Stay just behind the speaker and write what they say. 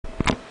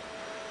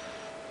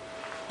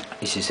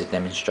This is a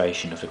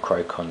demonstration of the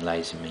Crowcon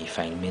Laser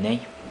Methane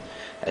Mini.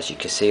 As you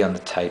can see on the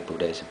table,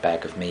 there's a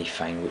bag of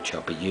methane which I'll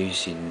be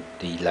using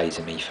the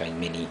Laser Methane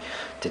Mini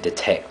to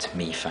detect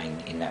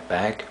methane in that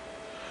bag.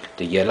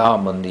 The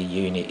alarm on the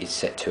unit is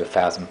set to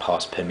 1000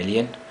 parts per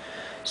million,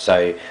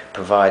 so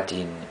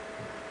providing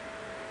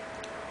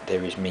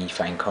there is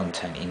methane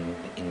content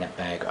in that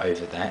bag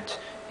over that,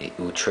 it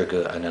will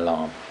trigger an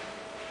alarm.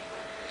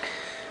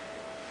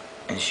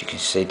 As you can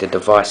see, the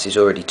device is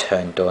already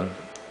turned on.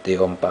 The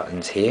on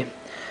buttons here,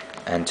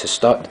 and to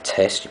start the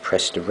test you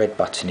press the red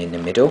button in the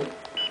middle,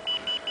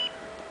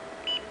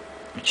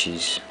 which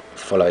is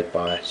followed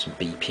by some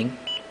beeping.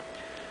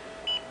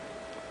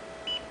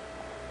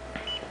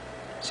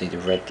 See the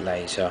red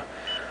laser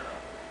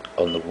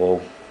on the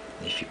wall.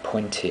 If you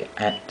point it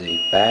at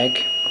the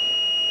bag,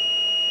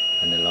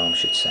 an alarm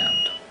should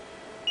sound.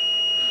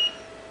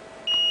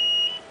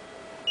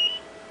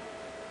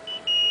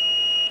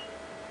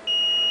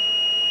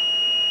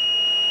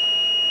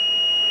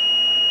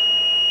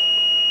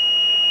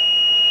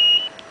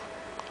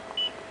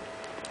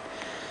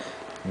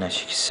 And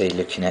as you can see,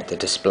 looking at the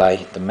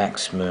display, the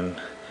maximum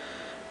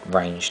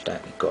range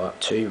that it got up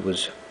to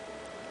was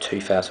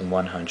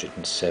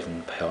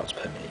 2107 parts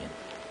per million.